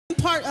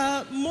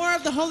more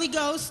of the Holy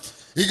Ghost,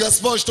 И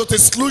Господь, что Ты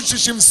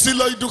служишь им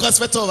силой Духа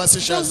Святого the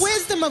сейчас.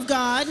 wisdom of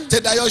God,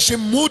 Ты даешь им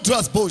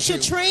мудрость to Божью.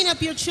 train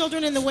up your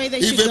children in the way they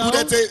И should вы go.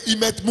 будете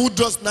иметь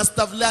мудрость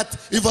наставлять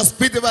и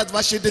воспитывать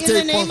ваших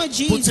детей name по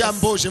of путям Jesus.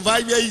 Божьим. Во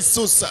имя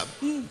Иисуса.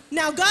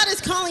 Now God is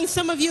calling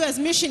some of you as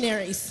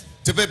missionaries,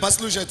 Теперь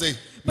послушайте.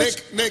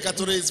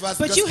 Некоторые из вас,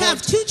 but you have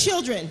Господь, 2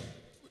 children.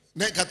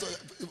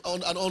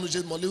 он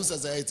уже молился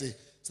за эти.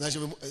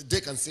 Значит, they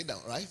can sit down,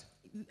 right?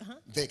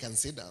 They can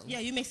sit down. Yeah,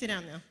 you may sit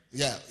down now.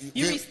 Yeah.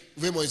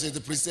 Вы можете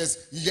представить,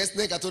 есть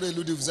некоторые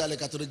люди в зале,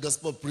 которые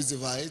Господь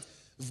призывает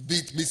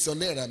быть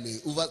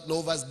миссионерами. Но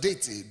у вас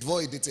дети,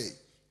 2 детей.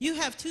 You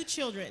have 2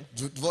 children.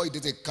 2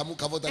 детей.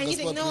 Кого-то And you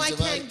think, Господь no, I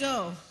can't призывает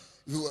go.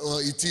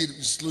 идти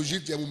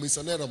служить ему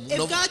миссионером. If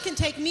God can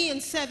take me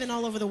and 7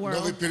 all over the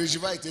Но вы world,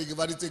 переживаете и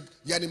говорите,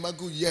 я не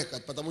могу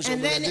ехать, потому что у and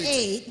меня then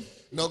дети. 8,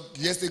 Но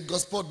если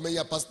Господь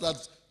меня послал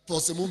по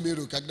всему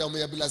миру, когда у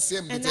меня было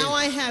 7 and детей, now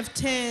I have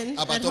 10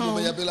 а at потом у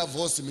меня home. было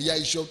 8, я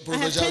еще I have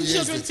продолжал 10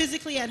 children ездить.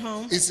 physically at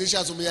home. И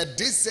сейчас у меня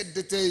 10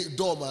 детей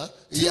дома,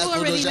 и 2 я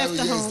already продолжаю left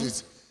the home.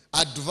 ездить.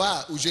 А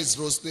 2 уже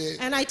взрослые.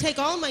 And I take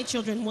all my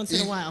children once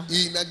in a while.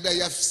 И иногда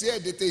я все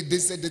детей,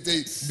 10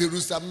 детей беру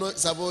с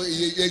собой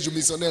и езжу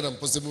миссионером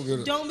по всему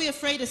миру. Don't be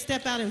afraid to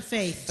step out in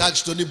faith. Так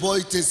что не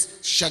бойтесь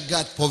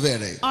шагать по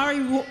вере.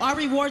 Our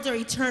rewards are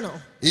eternal.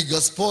 И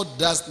Господь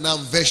даст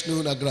нам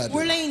вечную награду.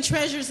 We're laying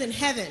treasures in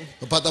heaven.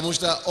 Потому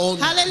что Он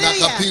Hallelujah.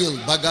 накопил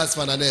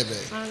богатство на небе.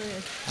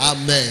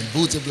 Amen.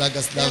 Будьте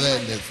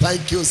благословенны.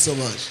 Thank you so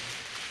much.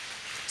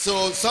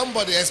 So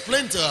somebody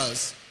explain to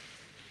us,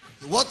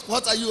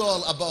 what are you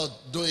all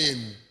about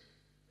doing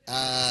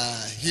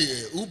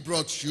here? Who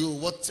brought you?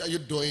 What are you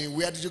doing?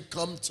 Where did you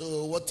come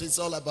to? What is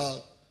all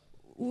about?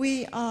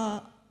 We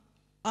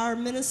are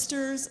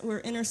ministers, we're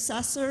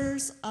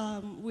intercessors.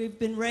 We've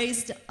been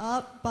raised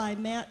up by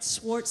Matt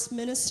Schwartz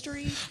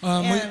Ministry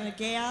and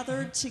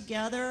gathered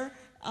together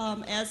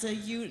as a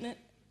unit.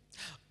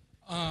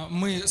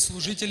 Мы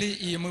служители,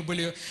 и мы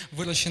были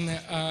выращены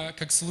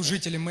как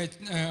служители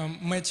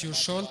Мэтью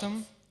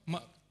Шортом.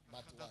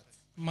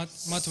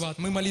 Матват.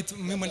 Мы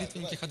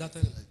молитвенники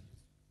ходатаи.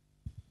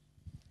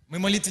 Мы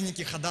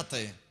молитвенники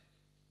ходатаи.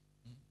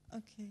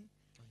 Okay.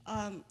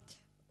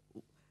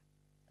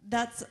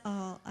 That's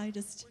I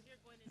just.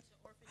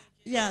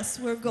 Yes,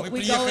 we go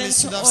into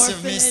сюда все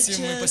вместе,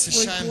 мы orphanages.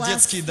 посещаем We bless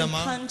детские the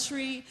дома.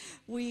 country.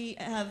 We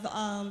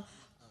have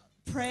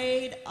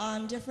prayed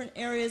on different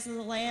areas of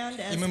the land.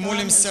 И мы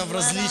молимся в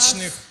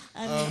различных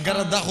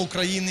городах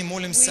Украины,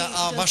 молимся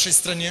о вашей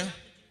стране.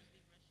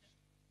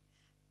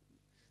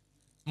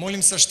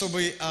 Молимся,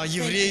 чтобы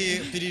евреи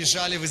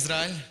переезжали в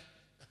Израиль.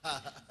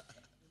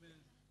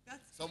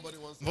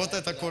 Вот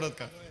это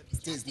коротко.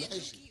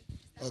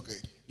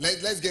 Okay.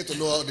 Let's get to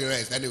know all the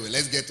rest. Anyway,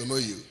 let's get to know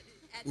you.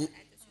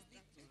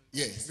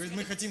 Yes.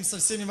 Мы хотим со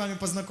всеми вами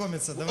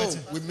познакомиться. Oh, Давайте.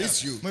 we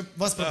miss you. Мы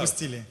вас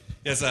пропустили.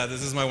 Yes,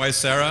 this is my wife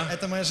Sarah,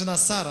 Это моя жена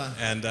Сара.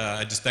 and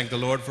I just thank the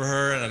Lord for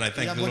her, and I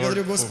thank Я the Lord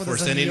благодарю Господа for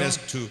за sending нее, us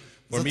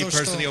for за me то,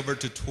 personally, что over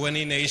to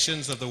 20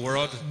 nations of the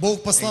world,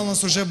 Бог послал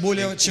нас уже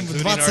более чем в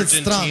including 20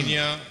 стран.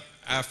 Argentina,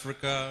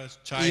 Africa,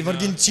 China, И в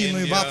Аргентину,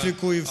 и в India,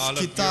 Африку, и в all of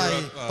Китай,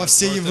 Europe, по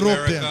всей North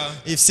Европе, America,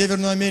 и в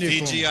Северную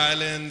Америку, Fiji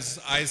Islands,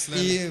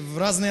 Iceland, и в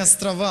разные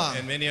острова,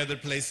 and many other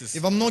places. и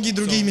во многие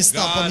другие So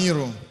места по God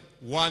миру.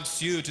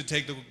 wants you to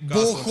take the Бог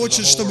gospel to хочет,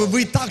 the whole чтобы world.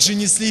 вы также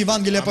несли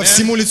Евангелие по Amen.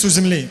 всему лицу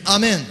земли.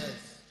 Аминь.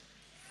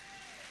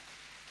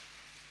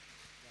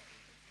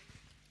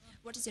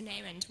 What is your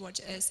name and what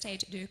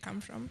state do you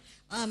come from?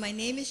 My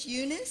name is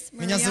Eunice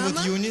Меня зовут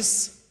Mariama,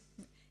 Юнис.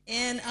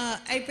 and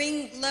I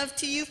bring love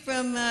to you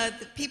from the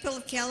people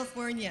of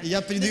California. И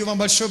я передаю вам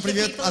большой The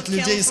привет people от of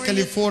людей из California,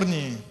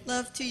 Калифорнии.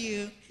 Love to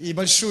you. И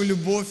большую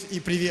любовь и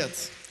привет.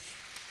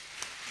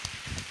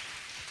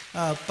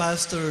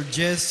 Pastor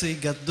Jesse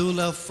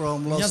Gadula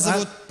from Меня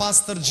зовут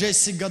пастор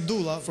Джесси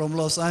Гадула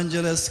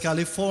Angeles, из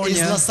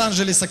California.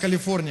 Лос-Анджелеса,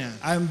 Калифорния.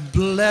 I'm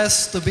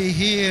blessed to be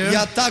here.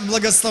 Я так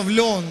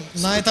благословлен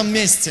на этом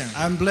месте.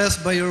 I'm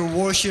blessed by your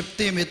worship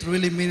team. It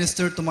really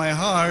ministered to my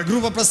heart.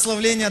 Группа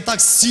прославления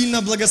так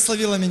сильно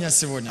благословила меня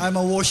сегодня. I'm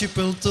a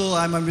worshiper too.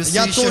 I'm a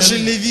Я тоже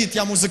musician. левит,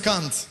 я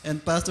музыкант. And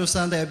Pastor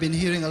Sunday, I've been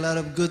hearing a lot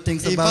of good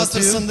things И about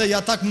пастор you. Санде,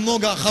 я так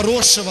много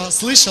хорошего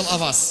слышал о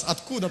вас.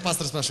 Откуда,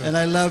 пастор, спрашивает? And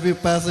I love you,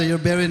 Pastor. You're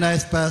very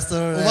nice,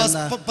 Pastor. У вас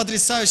And,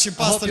 потрясающий I hope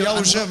пастор, your я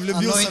уже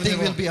влюбился в anointing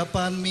will него. be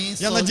upon me.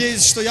 Я So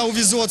надеюсь, что я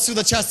увезу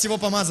отсюда часть его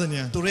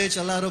помазания, to reach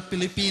a lot of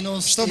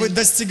Filipinos чтобы in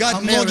достигать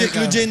многих America.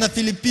 людей на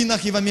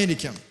Филиппинах и в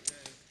Америке.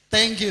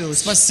 Thank you.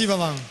 Спасибо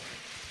вам.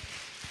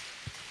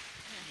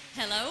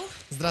 Hello,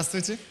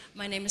 Здравствуйте.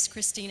 my name is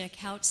Christina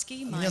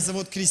Kautsky. Меня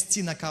зовут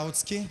Кристина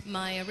Каутски.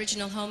 My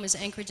original home is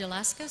Anchorage,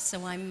 Alaska,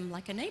 so I'm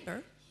like a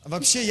neighbor.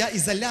 Вообще я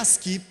из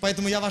Аляски,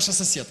 поэтому я ваша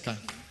соседка.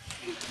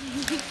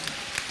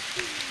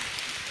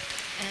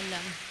 And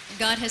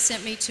God has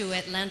sent me to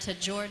Atlanta,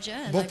 Georgia.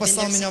 And Бог I've been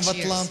послал there меня в 6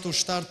 years. Атланту,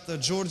 штат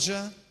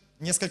Джорджия,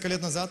 несколько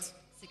лет назад,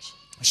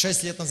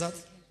 6 лет назад.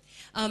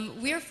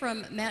 We're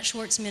from Matt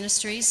Schwartz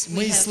Ministries.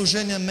 Мы из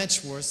служения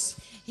Matchworth.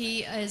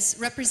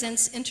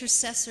 represents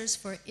intercessors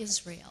for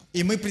Israel.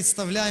 И мы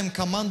представляем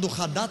команду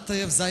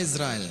ходатаев за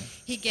Израиль.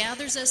 He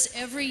gathers us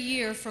every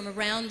year from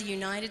around the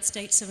United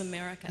States of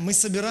America. Мы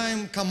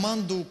собираем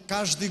команду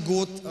каждый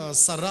год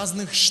с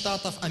разных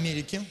штатов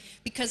Америки,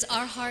 Because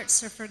our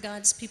hearts are for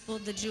God's people,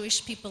 the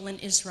Jewish people in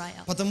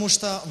Israel. потому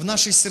что в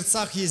наших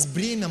сердцах есть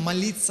бремя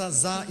молиться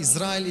за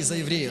Израиль и за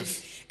евреев.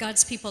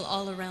 God's people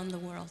all around the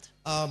world.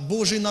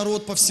 Божий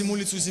народ по всему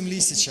лицу земли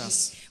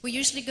сейчас. We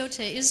usually go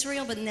to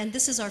Israel, but then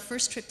this is our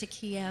first trip to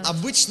Kiev.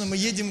 Обычно мы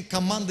едем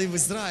командой в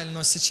Израиль,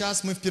 но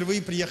сейчас мы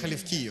впервые приехали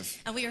в Киев.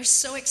 And we are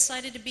so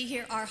excited to be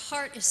here. Our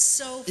heart is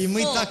so И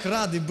мы full. так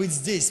рады быть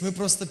здесь. Мы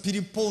просто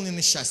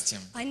переполнены счастьем.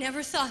 I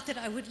never thought that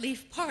I would leave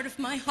part of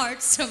my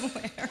heart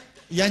somewhere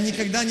Я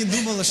никогда не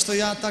думала, что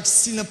я так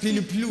сильно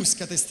прилеплюсь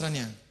к этой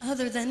стране.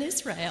 other than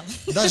Israel.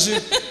 Даже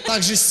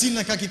так же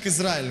сильно, как и к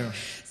Израилю.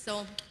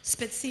 So,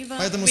 спасибо.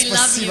 Поэтому We love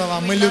спасибо you.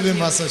 вам. We Мы love любим you.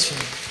 вас очень.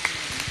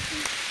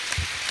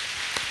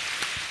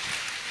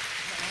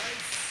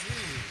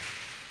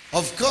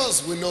 Of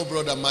course, we know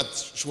Brother Matt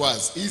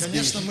Schwartz.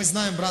 Конечно, мы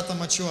знаем брата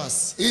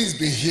Мачуас. He's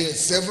been here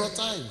several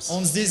times.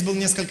 Он здесь был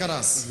несколько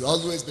раз. He's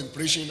always been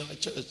preaching in our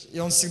church. И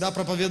он всегда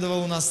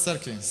проповедовал у нас в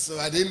церкви. So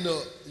I didn't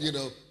know,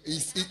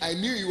 I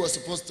knew he was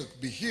supposed to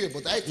be here,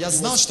 but I Я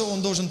знал, thought что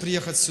он должен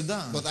приехать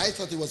сюда.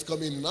 he was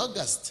coming in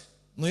August.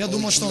 Но я Or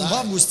думал, что он в July.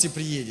 августе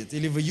приедет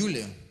или в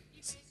июле.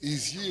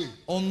 He's here.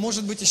 Он,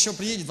 может быть, еще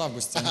приедет в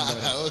августе. они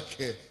говорят.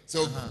 Okay.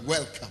 So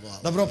welcome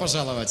all. Добро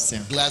пожаловать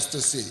всем. Glad to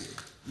see you.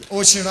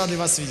 Очень рады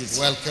вас видеть.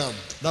 Welcome.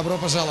 Добро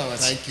пожаловать.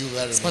 Thank you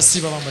very much.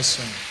 Спасибо вам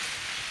большое.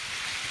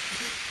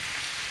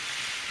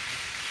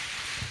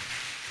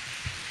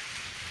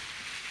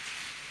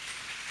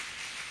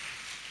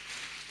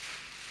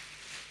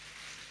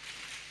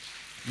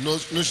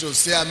 Ну что,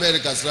 вся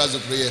Америка сразу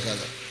приехала.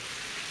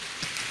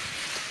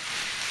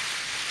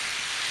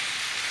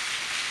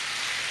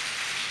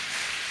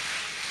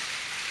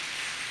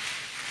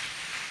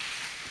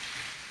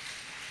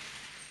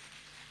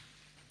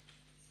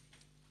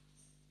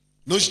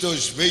 Ну что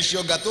ж, вы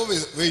еще готовы?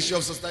 Вы еще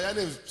в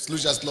состоянии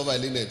слушать слова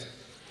или нет?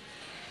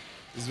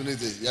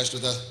 Извините, я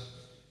что-то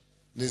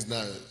не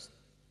знаю.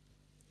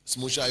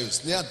 Смущаюсь.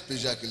 Снят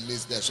пиджак или не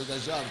снят? Что-то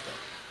жарко.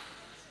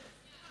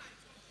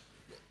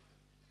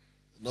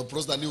 Но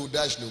просто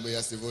неудачный у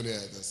меня сегодня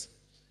это.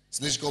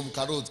 Слишком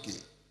короткий.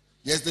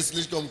 Если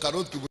слишком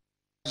короткий, вы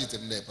скажите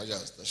мне,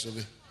 пожалуйста,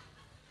 чтобы...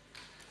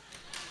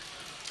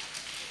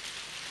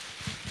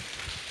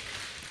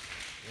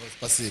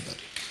 Спасибо.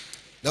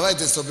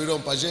 Давайте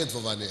соберем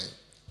пожертвования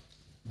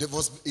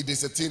и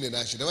десятины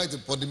наши. Давайте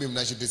поднимем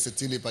наши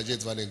десятины и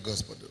пожертвования к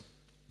Господу.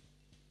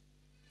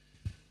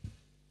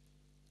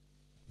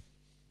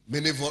 Мы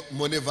не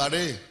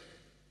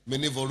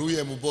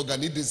воруем у Бога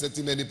ни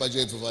десятины, ни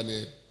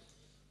пожертвования.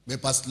 Мы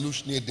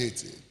послушные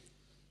дети,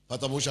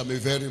 потому что мы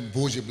верим в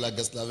Божье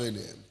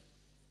благословение.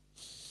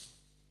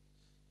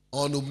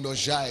 Он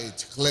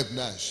умножает хлеб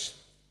наш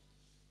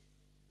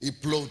и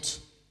плод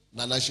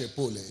на наше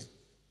поле.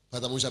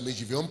 Потому что мы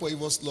живем по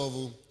Его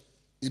Слову,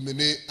 и мы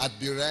не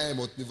отбираем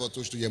от Него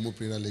то, что Ему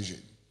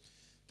принадлежит.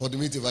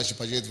 Поднимите ваши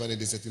пожертвования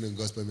десятины,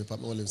 Господи, мы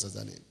помолимся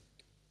за них.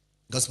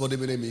 Господи,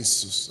 в имя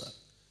Иисуса,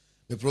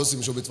 мы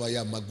просим, чтобы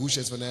Твоя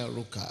могущественная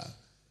рука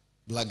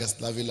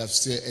благословила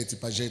все эти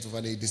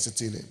пожертвования и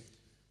десятины.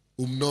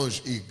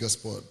 Умножь их,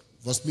 Господь,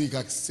 возьми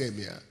как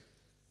семя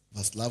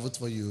во славу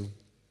Твою,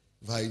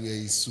 во имя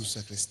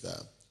Иисуса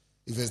Христа.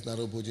 И весь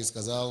народ Божий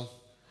сказал...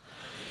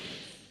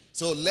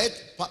 So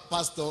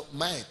Pastor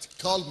Matt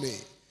called me.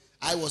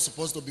 I was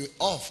supposed to be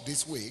off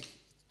this week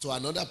to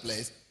another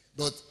place,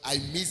 but I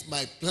missed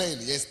my plane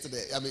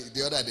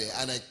the other day,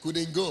 and I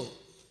couldn't go.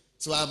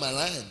 So I'm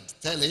around.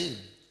 Tell him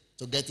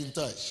to get in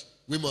touch.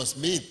 We must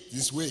meet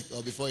this week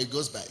or before he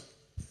goes back.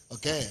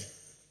 Okay?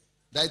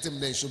 Dайте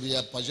мне, чтобы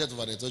я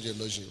пожертвование тоже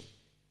вложил.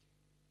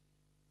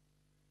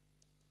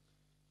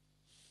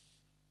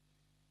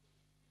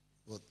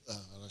 Вот,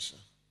 хорошо.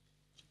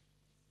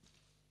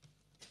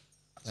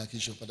 Так,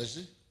 еще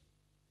подожди.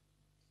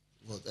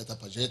 Вот, это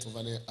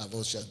пожертвование, а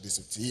вот сейчас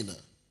десятина.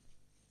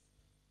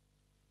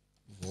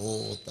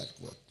 Вот так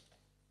вот.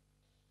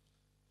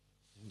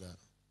 Да.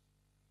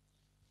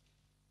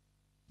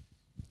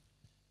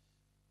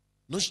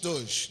 Ну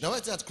что ж,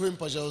 давайте откроем,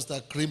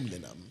 пожалуйста, к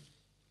Римлянам.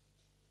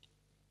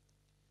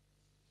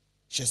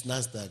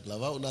 16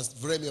 глава. У нас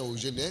время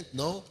уже нет,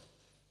 но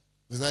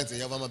вы знаете,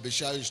 я вам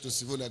обещаю, что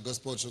сегодня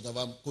Господь что-то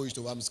вам,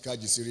 кое-что вам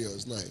скажет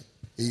серьезное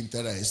и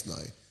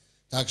интересное.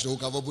 Так что у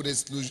кого будет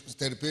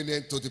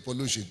терпение, тот и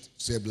получит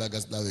все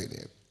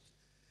благословения.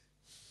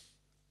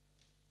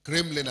 К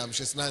Римлянам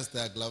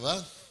 16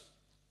 глава.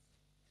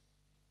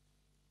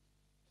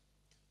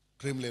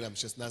 К Римлянам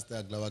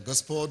 16 глава.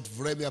 Господь,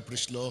 время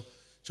пришло,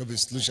 чтобы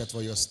слушать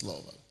Твое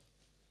Слово.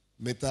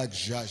 Мы так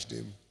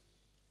жаждем,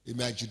 и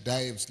мы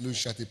ожидаем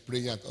слушать и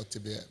принять от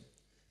Тебя.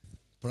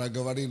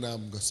 Проговори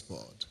нам,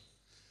 Господь,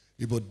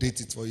 ибо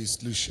дети Твои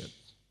слушают.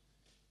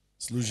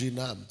 Служи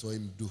нам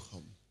Твоим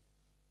Духом.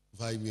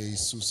 Во имя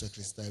Иисуса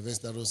Христа. И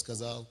весь народ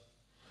сказал?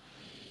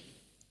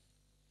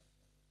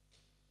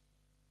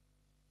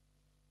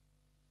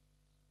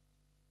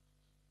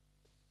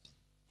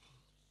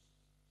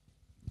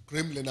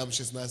 Римлянам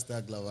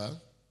 16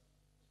 глава.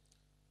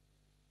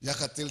 Я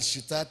хотел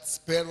читать с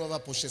 1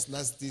 по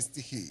 16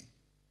 стихи.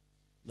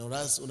 Но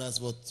раз у нас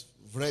вот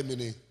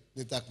времени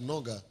не так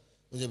много,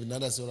 мне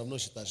надо все равно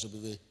читать,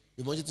 чтобы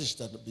вы можете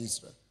читать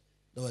быстро.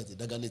 Давайте,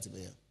 догоните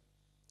меня.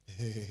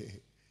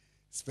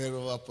 С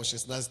 1 по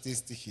 16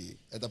 стихи.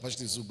 Это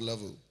почти всю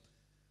главу.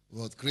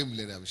 Вот, к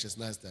Римлянам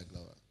 16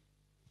 глава.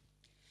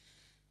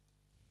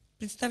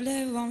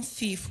 Представляю вам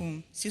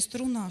Фифу,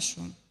 сестру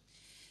нашу,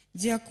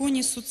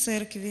 диаконису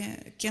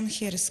церкви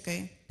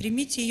Кенхерской.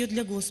 Примите ее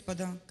для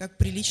Господа, как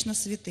прилично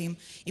святым,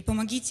 и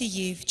помогите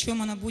ей, в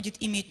чем она будет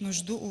иметь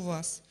нужду у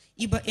вас,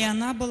 ибо и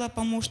она была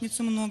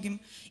помощницей многим,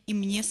 и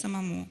мне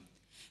самому.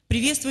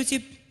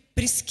 Приветствуйте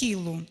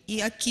Прискиллу и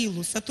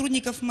Акилу,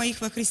 сотрудников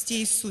моих во Христе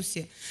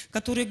Иисусе,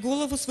 которые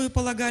голову свою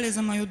полагали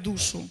за мою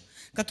душу,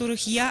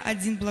 которых я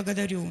один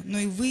благодарю, но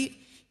и вы,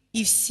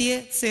 и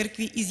все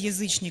церкви из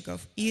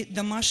язычников, и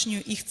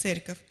домашнюю их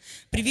церковь.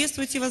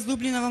 Приветствуйте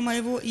возлюбленного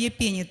моего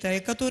Епенита,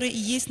 который и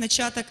есть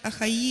начаток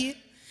Ахаии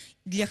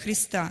для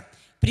Христа.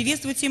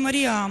 Приветствуйте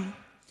Мариам,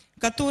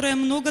 которая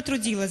много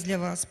трудилась для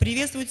вас.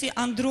 Приветствуйте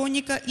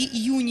Андроника и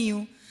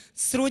Юнию,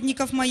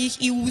 сродников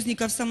моих и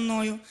узников со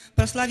мною,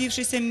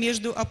 прославившихся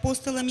между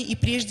апостолами и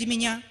прежде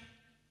меня,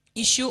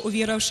 еще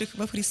уверовавших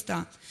во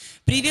Христа.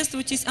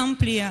 Приветствуйтесь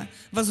Амплия,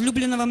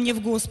 возлюбленного мне в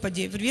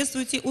Господе.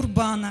 Приветствуйте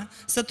Урбана,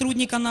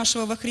 сотрудника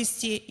нашего во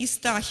Христе, и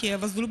Стахия,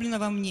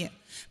 возлюбленного мне.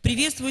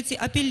 Приветствуйте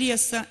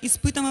Апеллеса,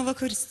 испытанного во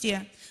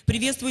Христе.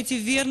 Приветствуйте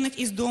верных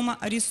из дома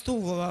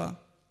Аристовулова.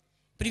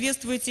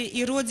 Приветствуйте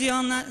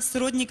Иродиана,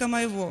 сродника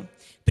моего.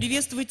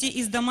 Приветствуйте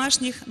из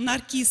домашних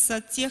Наркиса,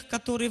 тех,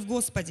 которые в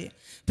Господе.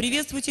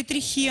 Приветствуйте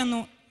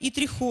Трихену и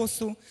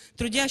Трихосу,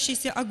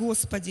 трудящихся о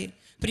Господе.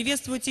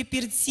 Приветствуйте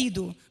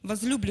Персиду,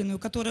 возлюбленную,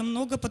 которая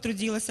много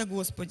потрудилась о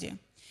Господе.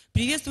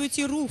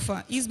 Приветствуйте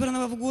Руфа,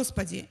 избранного в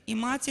Господе, и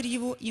матерь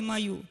его, и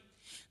мою.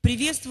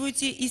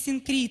 Приветствуйте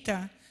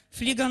Исинкрита,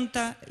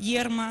 Флиганта,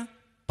 Ерма,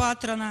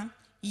 Патрона,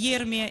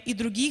 Ермия и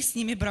других с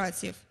ними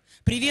братьев.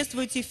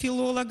 Приветствуйте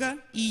Филолога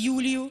и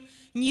Юлию,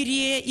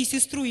 Нерея и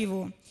сестру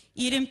его,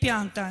 и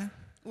Лимпана,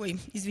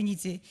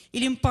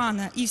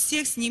 и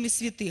всех с ними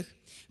святых.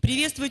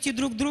 Приветствуйте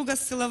друг друга с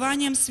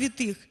целованием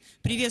святых.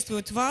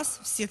 Приветствуют вас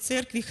все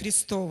церкви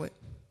Христовы.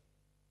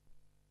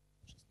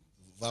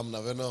 Вам,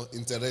 наверное,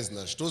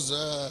 интересно, что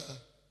за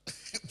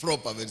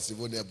проповедь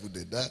сегодня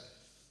будет, да?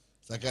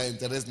 Такая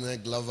интересная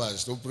глава,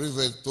 что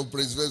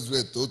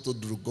приветствует то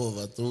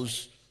другого, то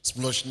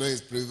сплошное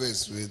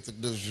приветствует.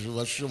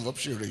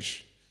 Вообще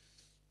речь.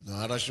 Ну,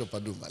 хорошо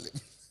подумали.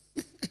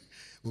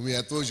 У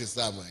меня то же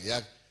самое.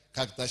 Я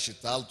как-то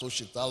считал, то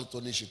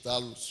не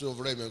считал. Все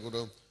время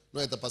говорю, ну,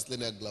 это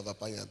последняя глава,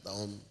 понятно.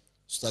 Он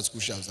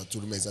скучался, в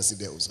тюрьме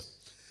засиделся.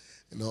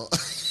 Но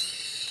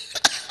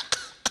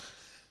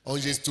он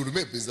же в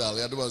тюрьме писал.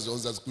 Я думал, что он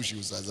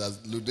заскучился за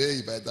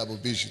людей, поэтому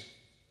пишет.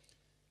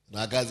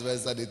 Но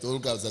оказывается, не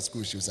только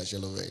заскучился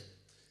человек.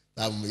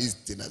 Там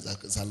истина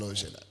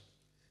заложена.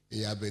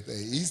 И об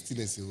этой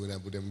истине сегодня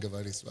будем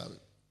говорить с вами.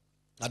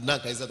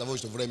 Однако из-за того,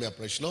 что время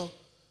прошло,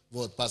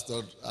 вот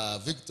пастор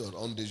Виктор,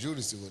 он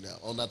дежурит сегодня,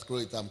 он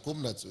откроет там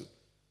комнату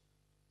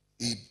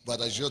и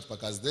подождет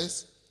пока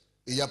здесь.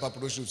 И я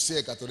попрошу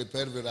всех, которые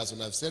первый раз у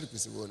нас в церкви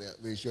сегодня,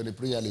 вы еще не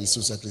приняли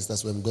Иисуса Христа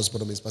своим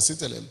Господом и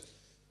Спасителем,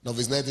 но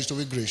вы знаете, что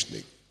вы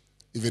грешник,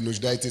 и вы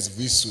нуждаетесь в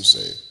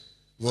Иисусе.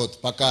 Вот,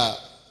 пока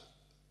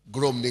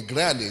гром не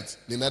грянет,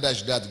 не надо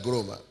ждать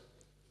грома.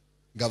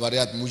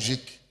 Говорят,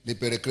 мужик не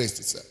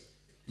перекрестится.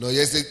 Но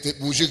если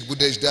мужик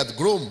будет ждать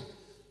гром,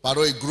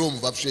 порой гром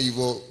вообще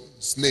его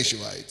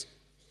снешивает.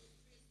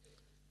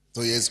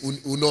 То есть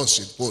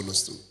уносит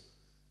полностью.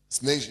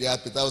 Я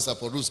пытался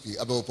по-русски,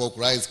 а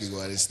по-украински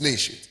говорить,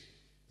 снешит.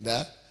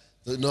 Да?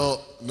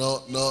 Но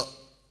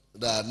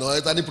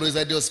это не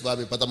произойдет с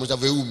вами, потому что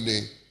вы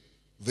умные.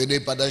 Вы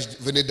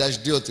не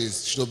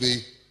дождетесь,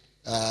 чтобы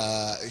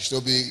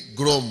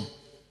гром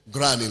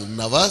гранил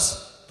на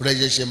вас,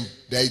 прежде чем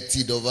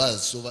дойти до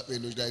вас, что вы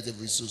нуждаетесь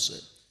в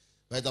Иисусе.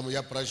 Поэтому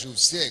я прошу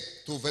всех,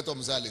 кто в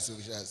этом зале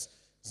сейчас,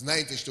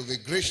 знаете, что вы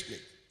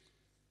грешник.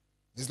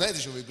 Вы знаете,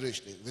 что вы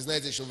грешник. Вы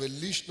знаете, что вы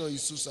лично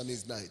Иисуса не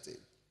знаете.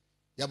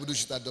 Я буду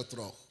считать до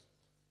 3.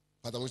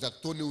 Потому что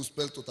кто не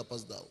успел, тот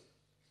опоздал.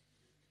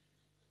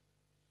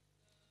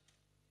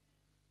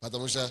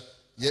 Потому что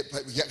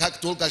как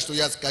только что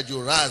я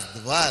скажу раз,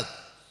 два,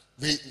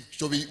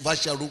 чтобы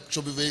ваша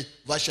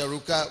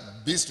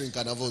рука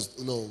быстренько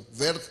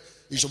вверх,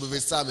 и чтобы вы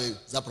сами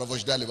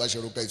сопровождали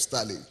вашей рукой и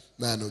встали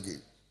на ноги.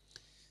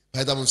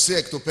 Поэтому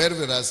все, кто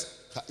первый раз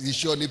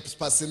еще не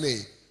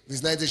спасены, вы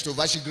знаете, что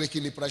ваши грехи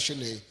не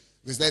прощены.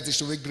 Вы знаете,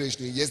 что вы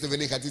грешны. Если вы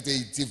не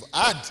хотите идти в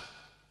ад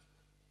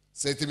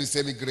с этими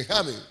всеми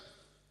грехами,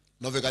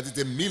 но вы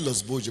хотите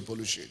милость Божью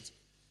получить,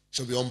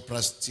 чтобы Он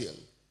простил,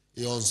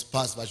 и Он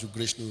спас вашу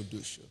грешную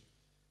душу.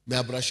 Мы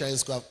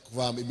обращаемся к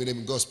вам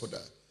именем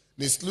Господа.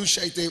 Не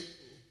слушайте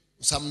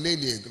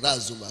сомнения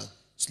разума,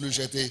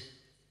 слушайте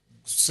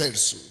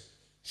сердцу,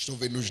 что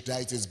вы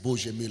нуждаетесь в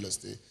Божьей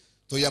милости.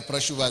 То я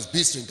прошу вас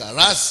быстренько,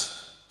 раз,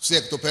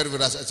 все, кто первый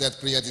раз хотят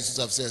принять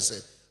Иисуса в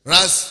сердце,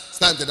 Раз,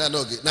 встаньте на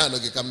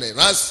ноги ко мне.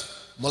 Раз,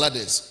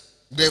 молодец.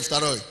 Где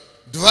второй?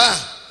 Два.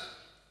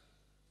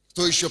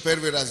 Кто еще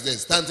первый раз здесь?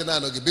 Встаньте на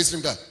ноги,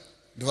 быстренько.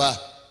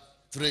 Два,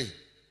 три.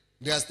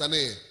 Где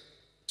остальные?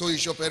 Кто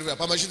еще первый раз?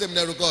 Помогите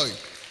мне рукой.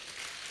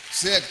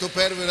 Все, кто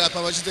первый раз,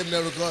 помогите мне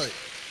рукой.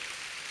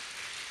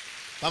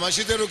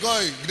 Помогите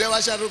рукой. Где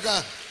ваша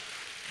рука?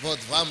 Вот,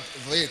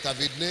 вы это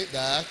видны,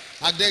 да.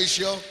 А где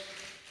еще?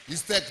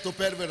 Из тех, кто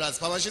первый раз.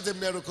 Помогите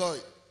мне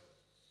рукой.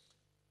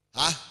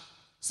 А?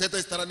 С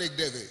этой стороны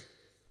где вы?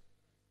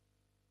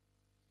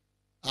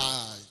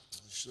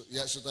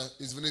 Я что-то,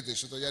 извините,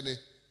 что-то я не...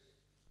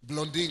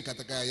 Блондинка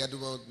такая, я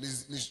думал,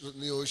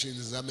 не очень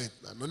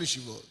заметно. Но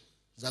ничего.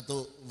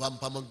 Зато вам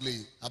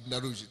помогли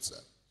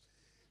обнаружиться.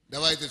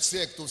 Давайте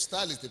все, кто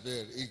встали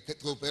теперь, и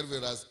кто первый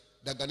раз,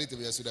 догоните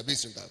меня сюда,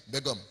 быстренько.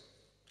 Бегом.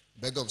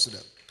 Бегом сюда.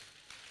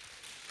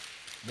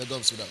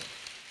 Бегом сюда.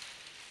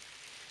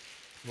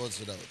 Вот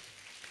сюда. Вот.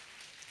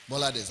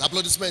 Молодец.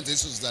 Аплодисменты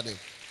Иисусу за ним.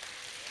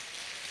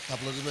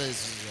 Аплодисменты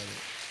Иисусу за ним.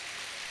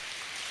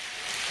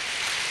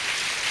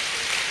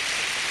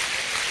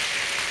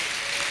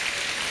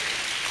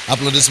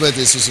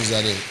 Аплодисменты Иисусу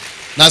за ним.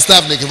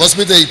 Наставники,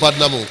 возьмите их по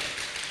одному.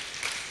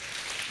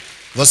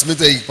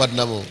 Возьмите их по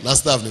одному.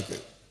 Наставники.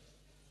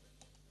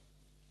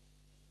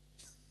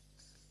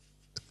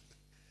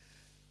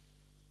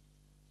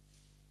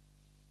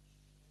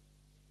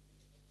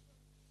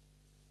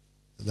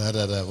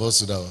 Да, вот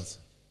сюда вот.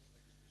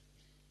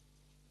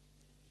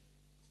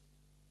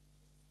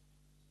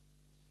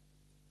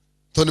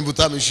 Кто-нибудь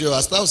там еще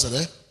остался,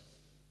 да?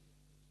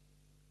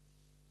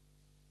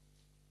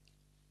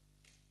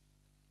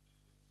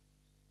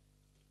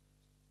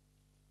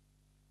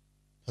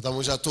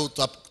 Потому что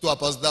кто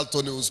опоздал,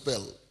 то не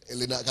успел.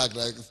 Или как,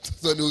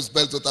 кто не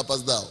успел, тот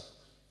опоздал.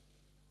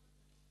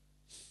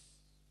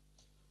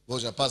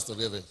 Вот сейчас пастор,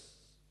 где вы?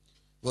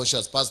 Вот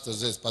сейчас пастор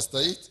здесь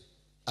постоит.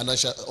 Он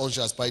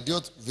сейчас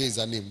пойдет, вы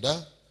за ним,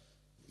 да?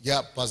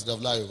 Я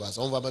поздравляю вас.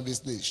 Он вам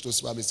объяснит, что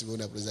с вами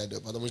сегодня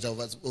произойдет. Потому что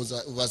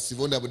у вас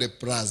сегодня будет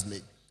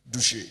праздник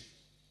души.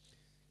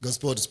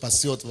 Господь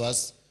спасет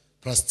вас,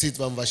 простит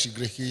вам ваши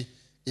грехи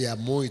и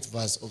омоет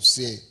вас от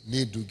всех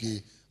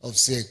недуги, от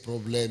всех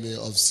проблем,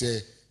 от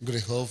всех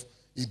грехов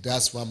и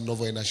даст вам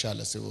новое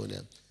начало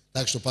сегодня.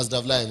 Так что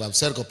поздравляем вам.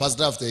 Церковь,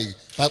 поздравьте их.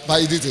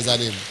 Пойдите за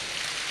ним.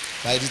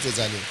 Пойдите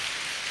за ним.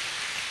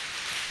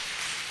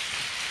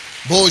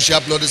 Больше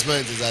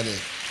аплодисменты за них.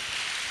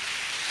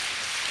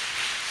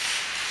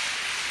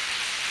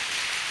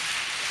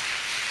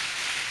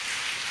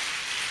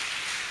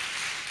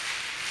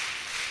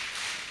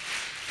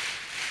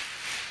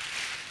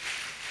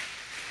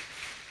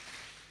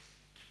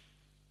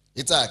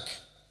 Итак,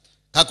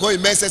 какой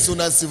месяц у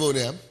нас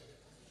сегодня?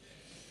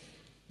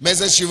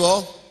 Месяц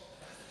чего?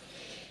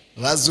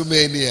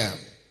 Разумения.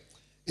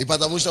 И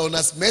потому что у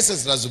нас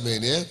месяц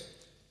разумения,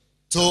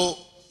 то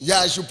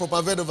я хочу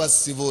проповедовать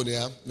вас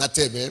сегодня на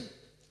теме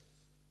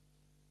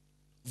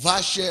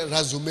ваше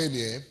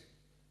разумение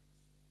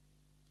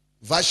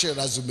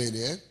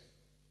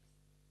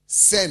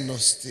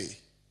ценности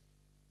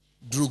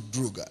друг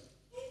друга.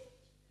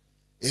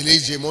 Или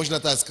же можно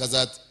так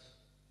сказать,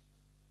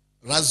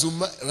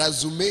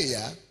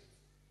 разумея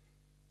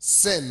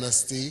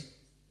ценности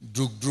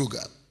друг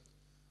друга.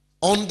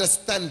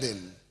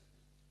 Understanding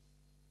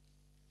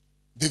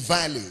the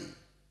value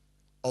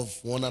of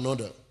one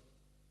another.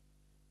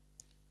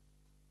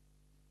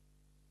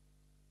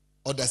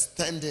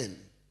 Understanding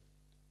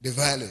the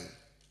value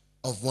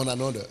of one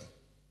another.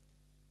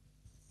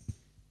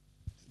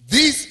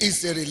 This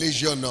is a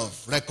religion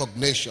of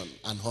recognition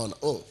and honor.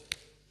 Oh,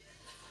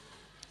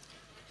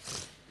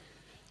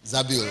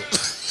 Zabil.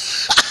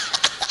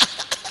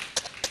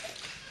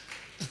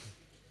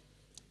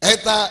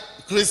 Это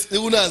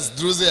у нас,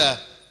 друзья,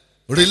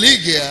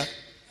 религия,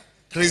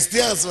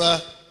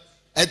 христианство,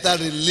 это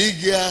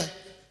религия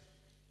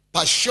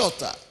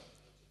почета,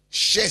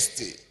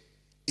 чести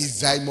и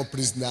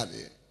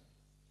взаимопризнания.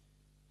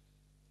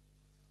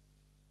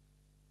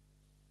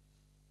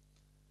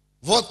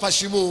 Вот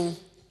почему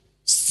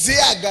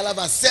вся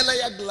глава,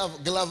 целая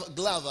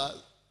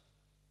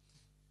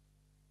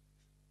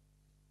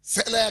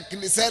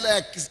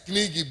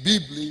книги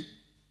Библии,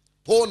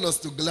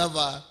 полностью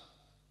глава,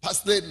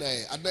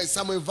 последняя, одна из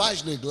самых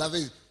важных глав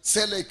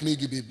целой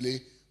книги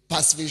Библии,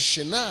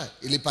 посвящена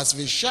или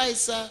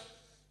посвящается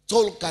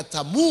только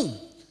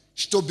тому,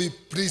 чтобы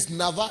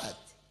признавать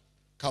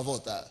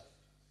кого-то,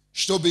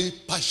 чтобы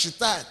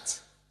посчитать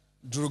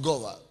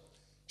другого,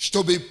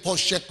 чтобы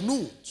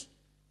подчеркнуть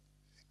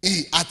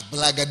и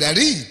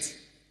отблагодарить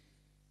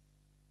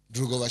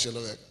другого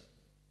человека.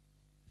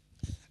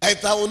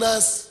 Это у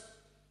нас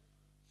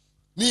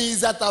не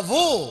из-за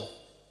того,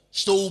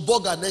 что у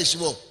Бога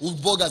ничего, у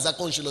Бога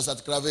закончилось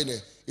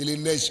откровение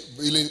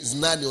или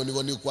знание у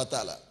него не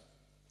хватало,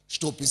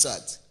 что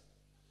писать.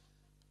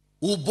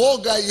 У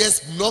Бога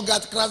есть много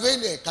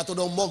откровений,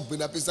 которые он мог бы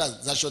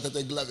написать за счет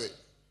этой главы.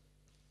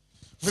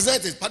 Вы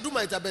знаете,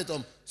 подумайте об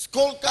этом.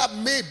 Сколько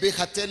мы бы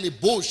хотели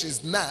больше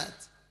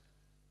знать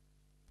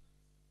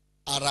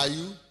о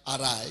раю, о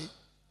рай,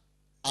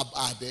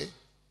 abade.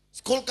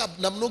 Skolka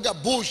namnoga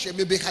boshe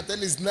mi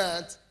bekhatel is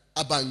not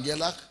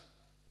abangelach.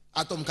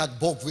 Atom kak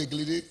bok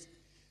veglidit.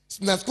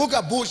 Na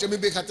skolka boshe mi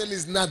bekhatel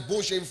is not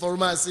boshe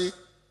informasi.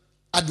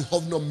 A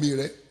duhovno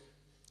mire.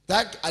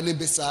 Tak,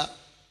 anebesa.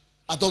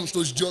 Atom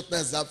što ždiot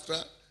na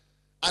zavtra.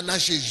 A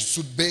naše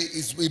sudbe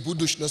i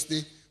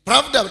budućnosti.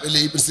 Pravda,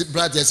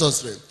 bratia i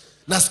sestre.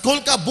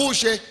 Насколько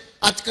больше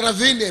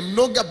откровения,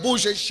 много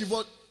больше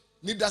чего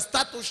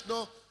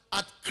недостаточно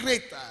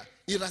открыто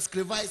и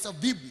раскрывается в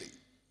Библии.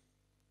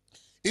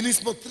 И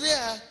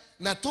несмотря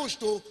на то,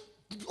 что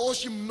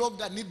очень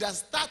много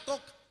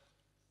недостаток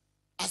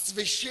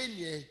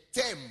освещения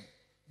тем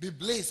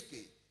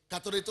библейских,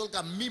 которые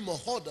только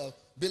мимоходом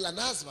были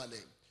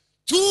названы,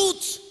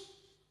 тут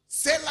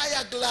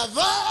целая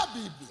глава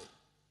Библии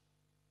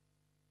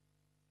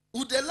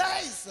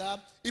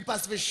уделяется и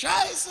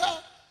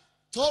посвящается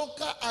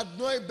только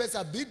одной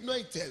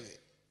безобидной теме.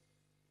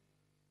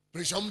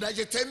 Причем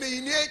даже темы и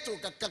нету,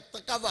 как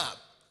такова.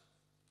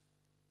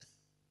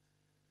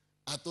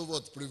 А то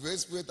вот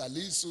приветствует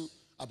Алису,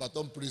 а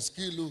потом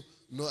Прискилу,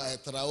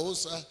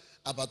 Трауса,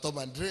 а потом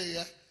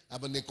Андрея, а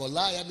потом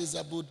Николая не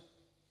забудь.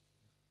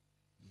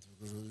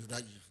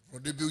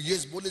 Вроде бы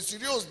есть более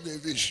серьезные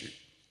вещи.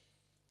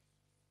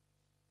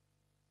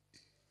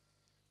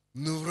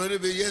 Но вроде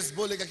бы есть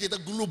более какие-то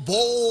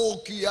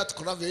глубокие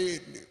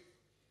откровения.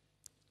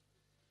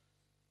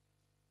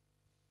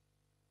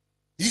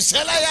 И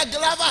целая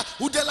глава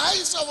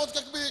уделяется вот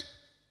как бы,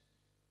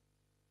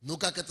 ну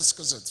как это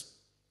сказать?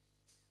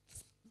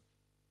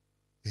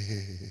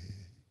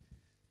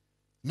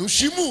 Ну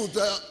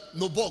чему-то,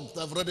 ну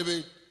Бог-то вроде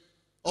бы,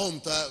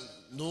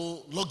 он-то,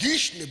 ну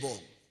логичный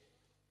Бог.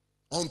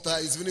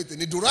 Он-то, извините,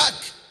 не дурак.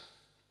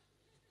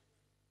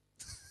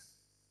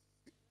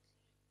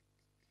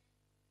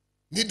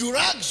 Не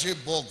дурак же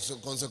Бог,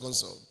 в конце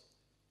концов.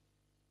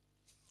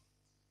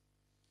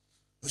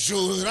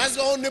 Что,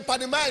 разве он не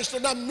понимает, что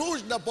нам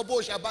нужно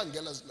побольше об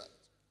ангелах знать?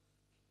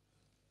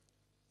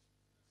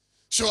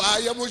 Что, а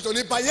ему что,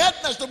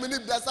 непонятно, что мы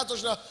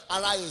недостаточно о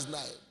рае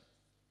знаем.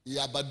 И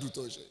об аду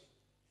тоже.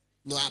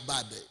 Но об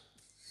аде.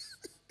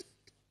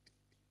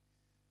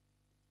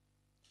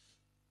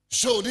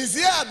 Что,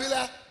 нельзя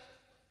было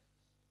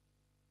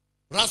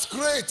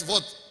раскрыть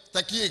вот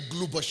такие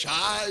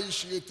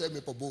глубочайшие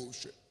темы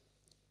побольше.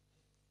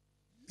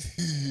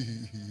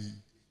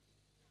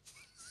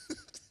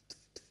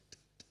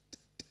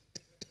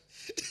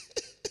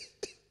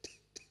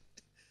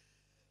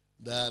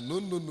 Да,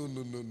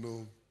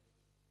 ну.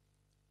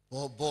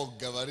 О, Бог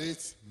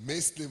говорит,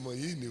 мысли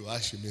мои не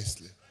ваши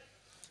мысли.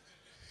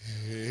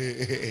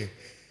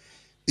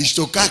 И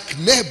что как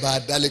небо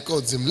далеко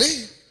от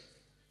земли,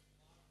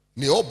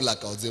 не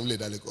облако от земли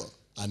далеко,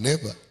 а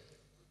небо.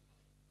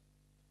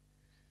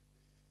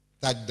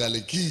 Так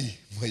далеки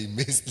мои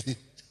мысли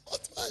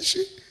от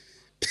ваших.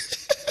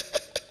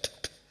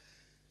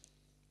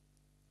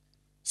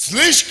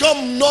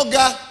 Слишком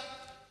много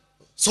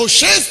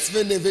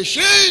существенных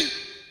вещей,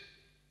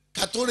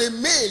 которые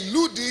мы,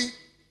 люди,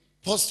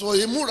 по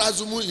своему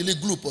разуму или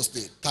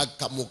глупости, как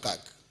кому как.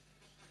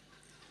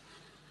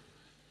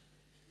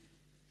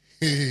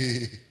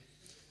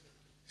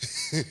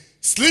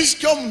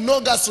 Слишком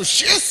много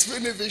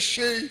существенных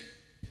вещей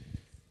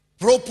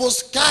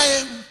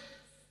пропускаем,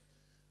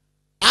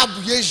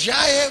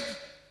 объезжаем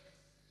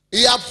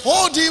и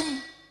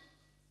обходим,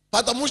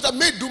 потому что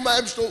мы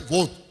думаем, что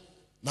вот,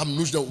 нам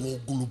нужно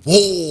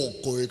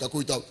глубокое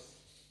какое-то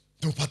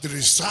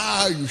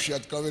потрясающее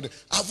откровение.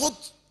 А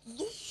вот,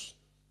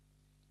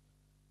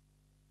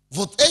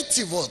 вот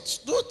эти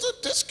вот, ну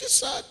это детский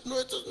сад, ну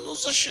это, ну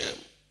зачем?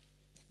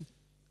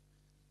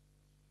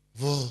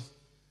 Вот.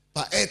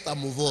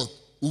 Поэтому вот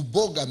у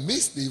Бога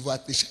мысли его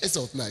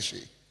отличаются от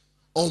нашей.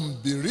 Он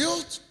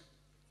берет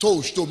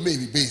то, что мы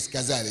тебе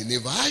сказали,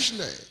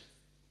 неважное,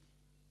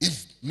 и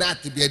на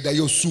тебе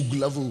дает всю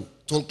главу,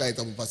 только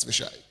этому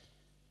посвящает.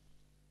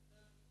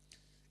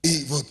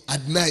 И вот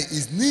одна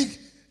из них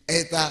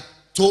это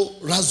то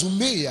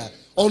разумея.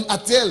 Он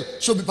хотел,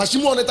 чтобы,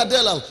 почему он это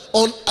делал?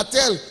 Он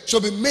хотел,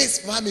 чтобы мы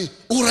с вами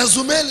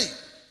уразумели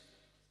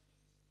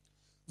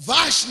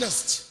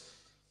важность,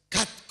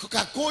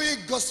 какой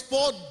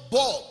Господь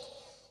Бог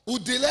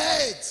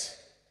уделяет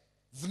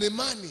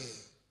вниманию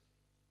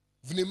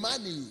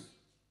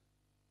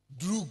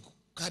друг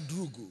к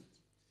другу.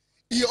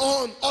 И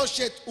Он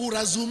хочет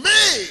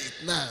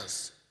уразуметь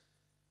нас,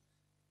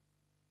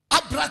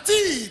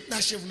 обратить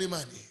наше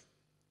внимание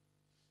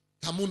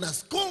тому,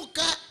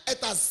 насколько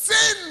это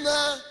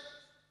ценно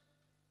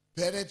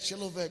перед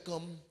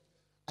человеком,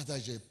 а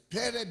также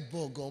перед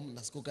Богом,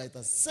 насколько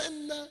это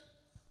ценно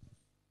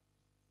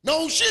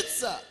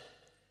научиться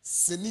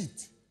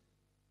ценить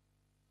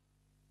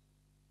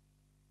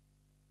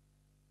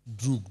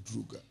друг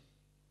друга.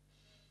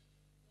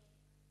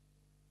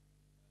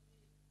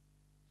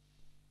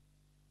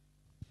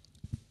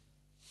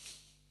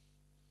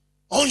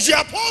 Он же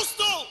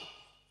апостол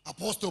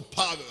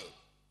Павел.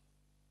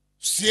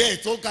 Все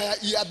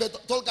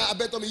только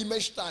об этом и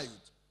мечтают,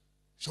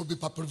 чтобы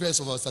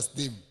поприветствоваться с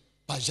ним,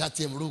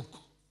 пожатием рук.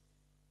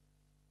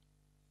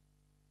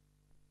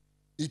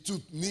 И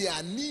тут ни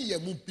они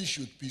ему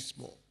пишут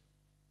письмо.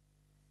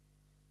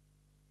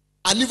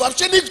 Они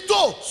вообще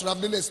никто в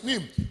сравнении с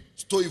ним,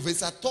 с той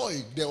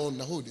высотой, где он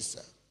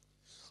находится.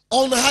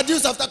 Он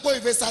находился в такой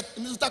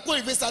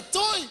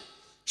высотой,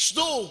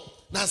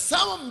 что на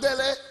самом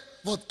деле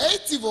вот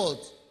эти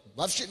вот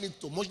вообще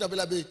никто. Можно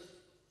было бы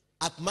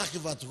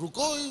отмахивать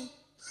рукой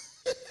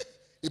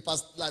и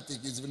послать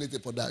их, извините,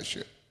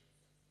 подальше.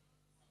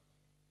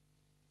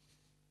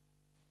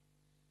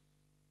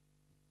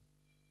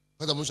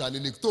 Потому что они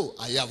никто,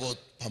 а я вот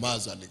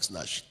помазанник,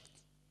 значит.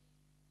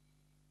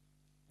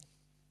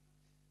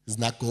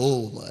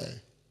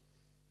 Знакомая.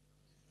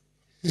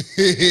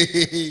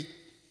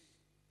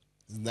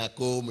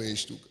 Знакомая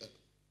штука.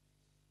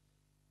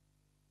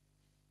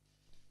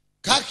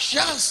 Как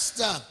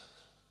часто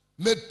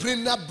мы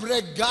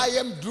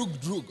пренебрегаем друг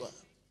друга.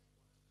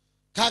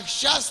 Как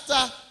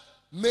часто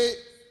мы,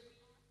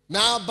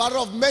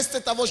 наоборот, вместо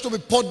того, чтобы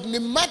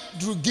поднимать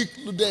других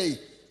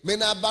людей, мы,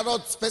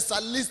 наоборот,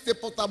 специалисты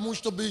по тому,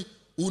 чтобы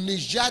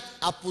унижать,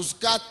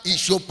 опускать и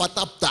еще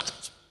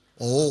потоптать.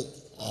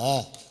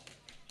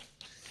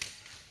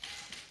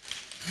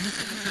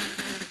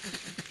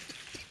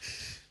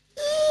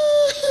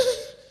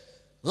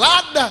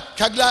 Ладно,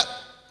 когда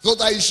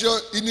кто-то еще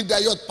и не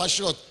дает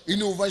почет, и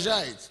не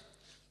уважает.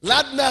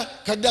 Ладно,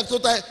 когда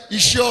кто-то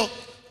еще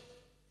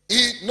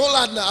ну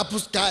ладно,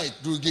 опускает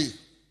других.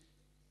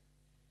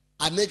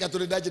 А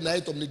некоторые даже на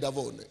этом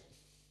недовольны.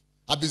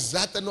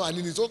 Обязательно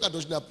они не только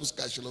должны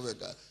опускать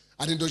человека,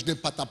 они должны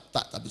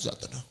потоптать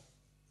обязательно.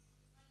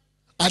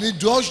 Они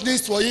должны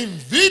своим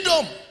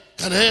видом,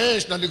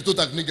 конечно, никто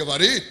так не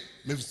говорит,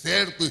 мы в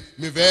церкви,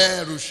 мы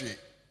верующие.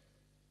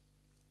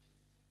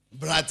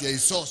 Братья и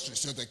сестры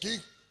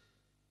все-таки,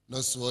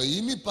 но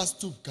своими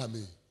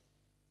поступками,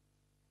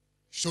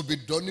 чтобы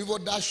до него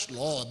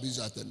дошло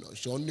обязательно,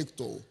 что он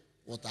никто.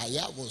 Вот а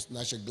я вот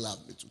наш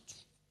главный тут.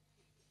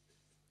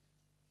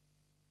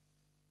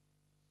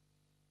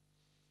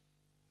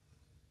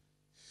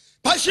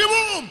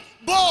 Почему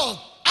Бог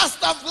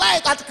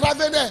оставляет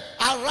откровение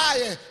о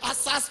рае, о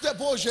Царстве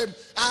Божьем,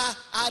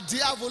 о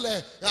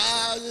дьяволе,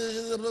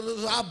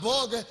 о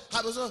Боге,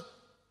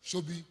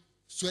 чтобы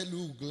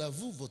целую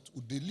главу вот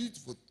уделить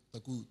вот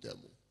такую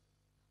тему?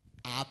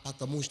 А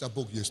потому что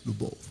Бог есть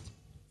любовь.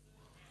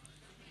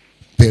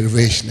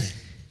 Первичная.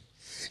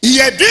 И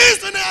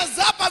единственная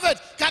заповедь,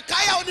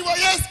 какая у него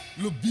есть,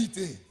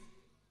 любите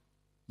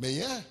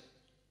меня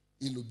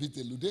и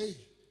любите людей,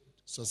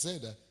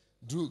 соседа,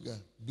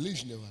 друга,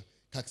 ближнего,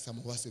 как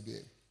самого себя.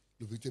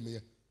 Любите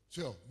меня.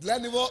 Все. Для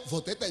него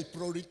вот это и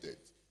приоритет.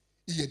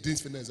 И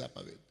единственная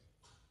заповедь.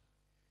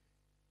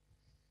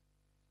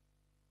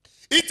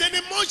 И ты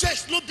не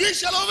можешь любить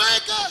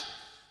человека,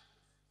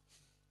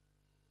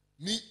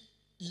 не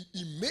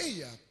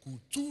имея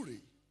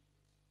культуры,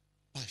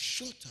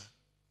 почета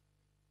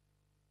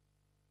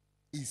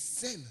и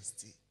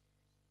ценности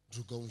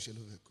другому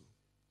человеку.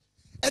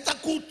 Это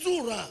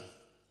культура.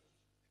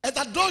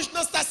 Это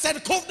должна стать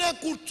церковная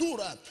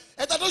культура.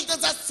 Это должна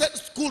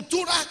стать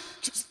культура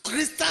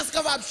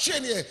христианского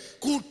общения.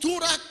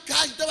 Культура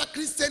каждого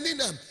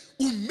христианина.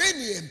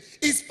 Умение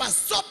и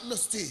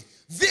способности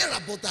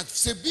выработать в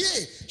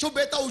себе, чтобы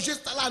это уже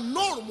стало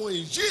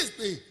нормой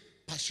жизни,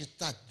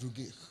 почитать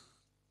других.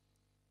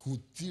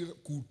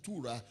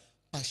 Культура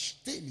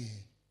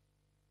почтения,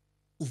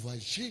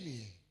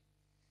 уважения,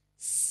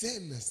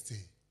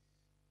 ценности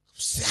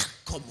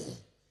всякому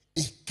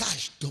и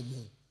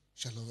каждому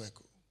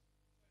человеку.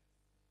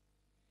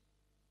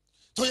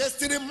 То есть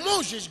ты не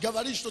можешь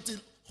говорить, что ты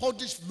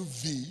ходишь в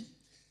любви,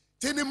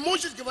 ты не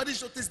можешь говорить,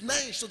 что ты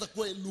знаешь, что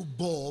такое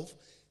любовь,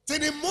 ты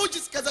не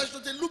можешь сказать, что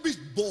ты любишь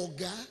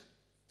Бога,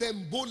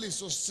 тем более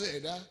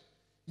соседа,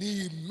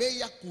 не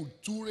имея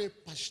культуры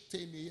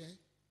почтения,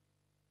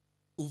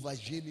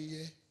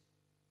 уважения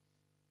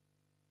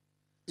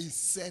и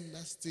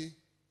ценности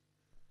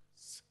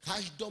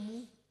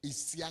каждому и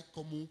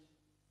всякому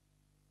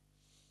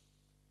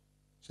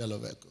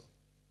человеку.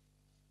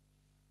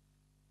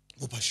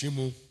 Вот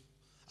почему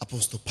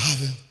апостол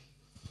Павел,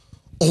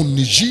 он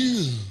не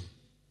жил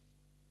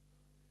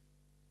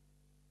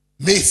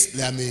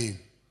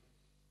мыслями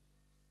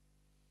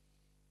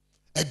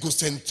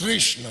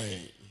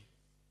эгоцентричной,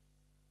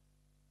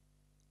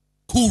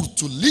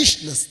 культу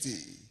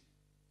личности,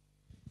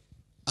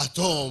 о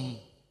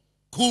том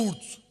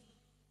культ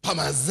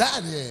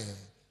помазания,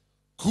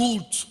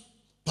 культ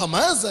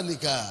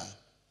помазанника,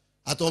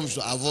 о том,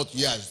 что а вот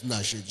я,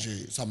 значит,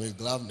 же, самое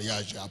главное,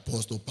 я же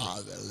апостол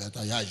Павел,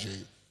 это я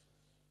же.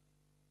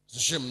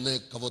 Зачем мне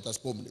кого-то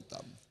вспомнить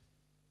там?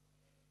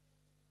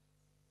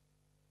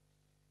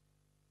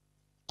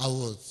 А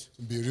вот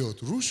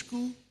берет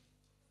ручку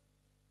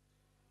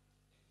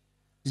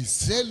и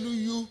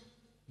целую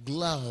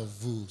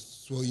главу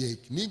своей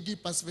книги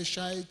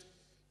посвящает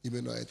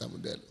именно этому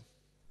делу.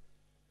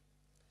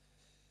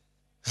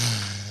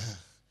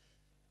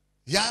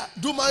 Я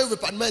думаю, вы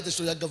понимаете,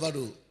 что я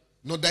говорю.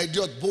 Но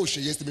дойдет больше,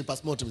 если мы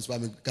посмотрим с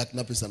вами, как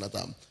написано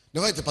там.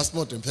 Давайте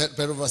посмотрим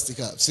первого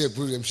стиха. Все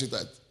будем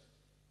считать.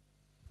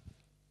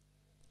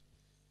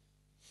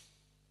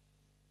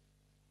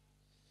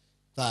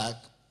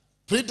 Так.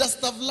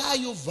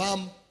 Предоставляю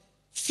вам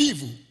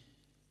Фиву,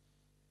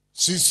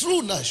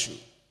 сестру нашу,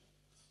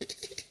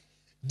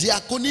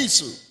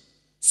 диаконису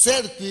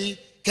церкви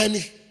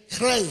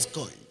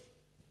Кенхренской.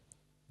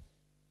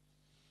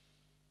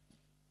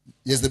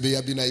 Если бы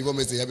я был на его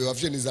месте, я бы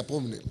вообще не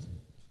запомнил.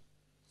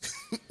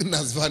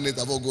 Название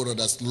того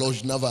города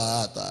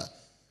сложновато.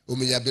 У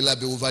меня была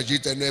бы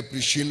уважительная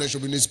причина,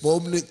 чтобы не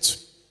вспомнить.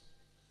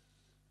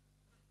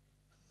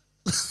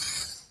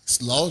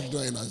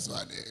 Сложное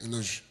название.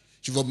 Ну,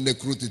 чего мне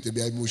крутит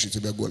тебя и мучит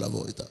тебя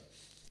головой-то.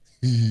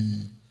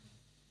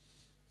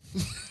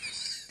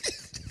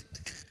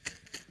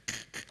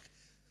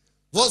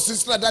 Вот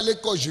сестра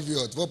далеко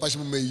живет, вот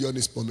почему мы ее не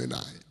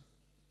вспоминаем.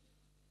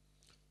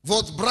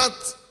 Вот брат,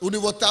 у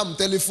него там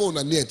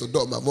телефона нету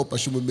дома, вот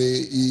почему мы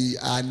и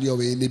о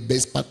нем и не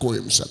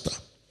беспокоимся-то.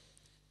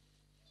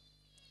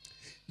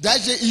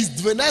 Даже из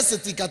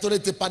 12, которые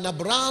ты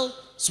понабрал,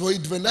 свои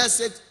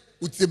 12,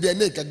 у тебя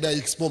некогда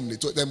их вспомнить.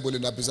 То им были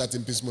написать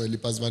им письмо или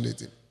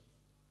позвонить им.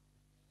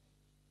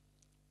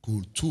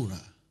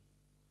 Культура,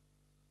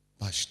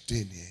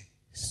 почтение,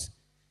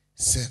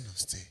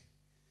 ценности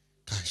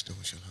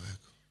каждого человека.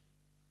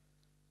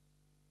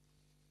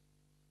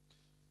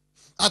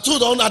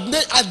 Отсюда он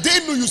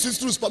отдельную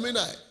сестру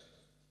вспоминает.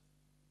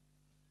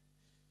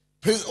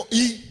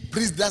 И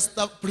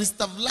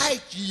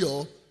представляет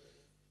ее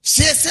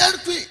все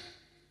церкви.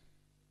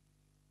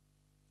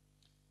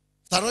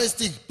 Второй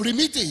стих.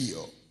 Примите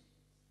ее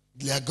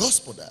для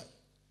Господа,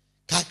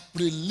 как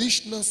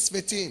прилично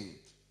святым.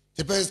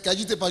 Теперь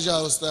скажите,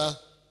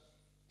 пожалуйста,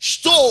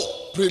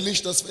 что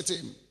прилично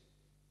святым?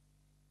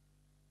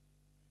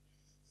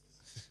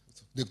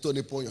 Никто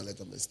не понял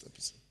это место.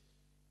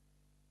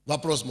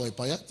 Вопрос мой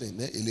понятный,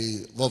 не?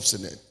 Или вовсе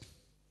нет?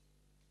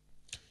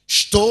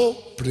 Что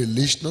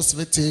прилично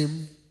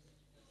святым?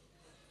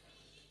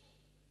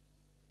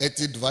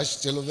 Эти два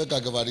человека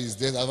говорят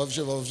здесь, а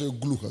вообще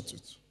глухо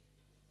тут.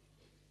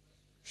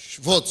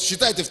 Вот,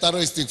 считайте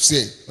второй стих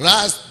все.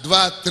 Раз,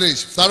 два, три.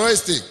 Второй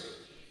стих.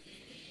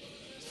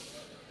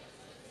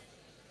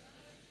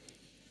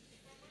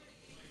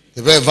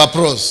 Теперь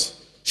вопрос.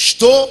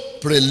 Что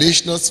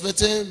прилично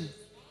святым?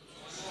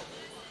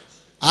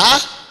 А?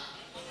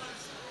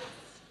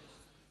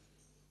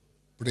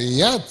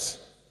 Принять,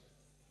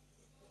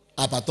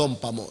 а потом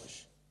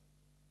помочь.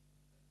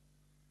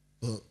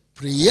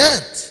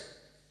 Принять,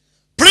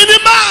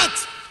 принимать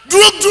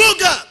друг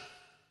друга.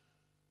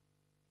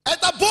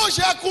 Это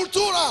Божья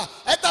культура,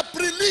 это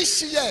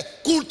приличие,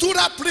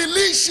 культура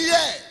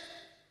приличия.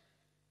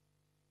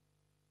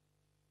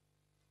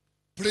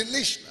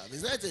 Прилично. Вы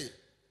знаете,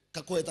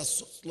 какое это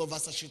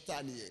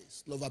словосочетание,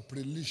 слово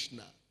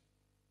прилично.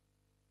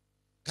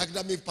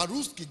 Когда мы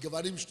по-русски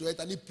говорим, что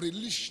это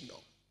неприлично,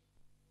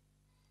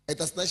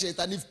 это значит,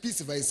 это не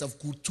вписывается в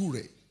культуру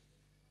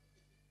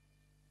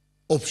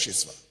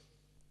общества.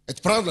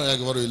 Это правда я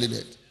говорю или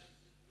нет?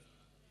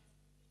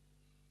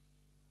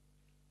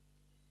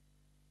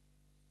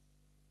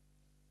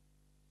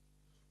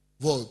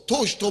 Вот,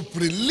 то, что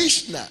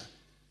прилично,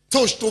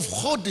 то, что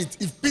входит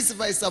и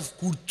вписывается в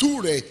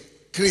культуру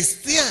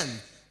христиан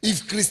и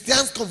в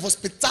христианском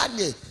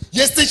воспитании,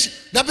 если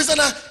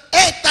написано,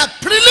 это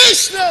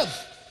прилично,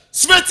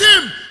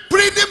 святым,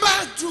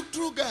 принимать друг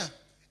друга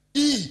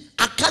и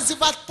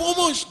оказывать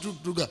помощь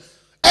друг другу.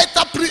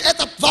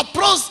 Это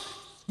вопрос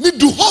не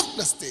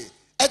духовности,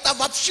 это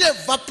вообще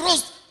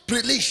вопрос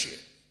приличия.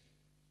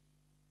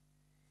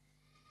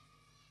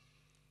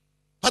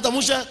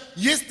 Потому что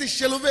если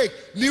человек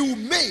не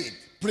умеет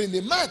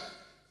принимать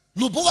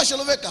любого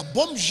человека,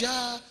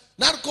 бомжа,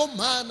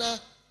 наркомана,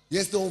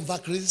 если он во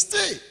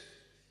Христе,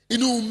 и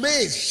не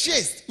умеет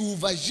честь,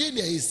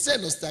 уважение и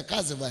ценность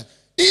оказывать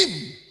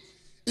им,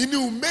 и не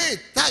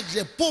умеет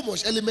также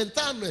помощь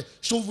элементарную,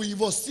 чтобы в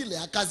его силе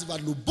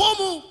оказывать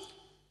любому,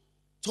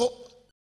 то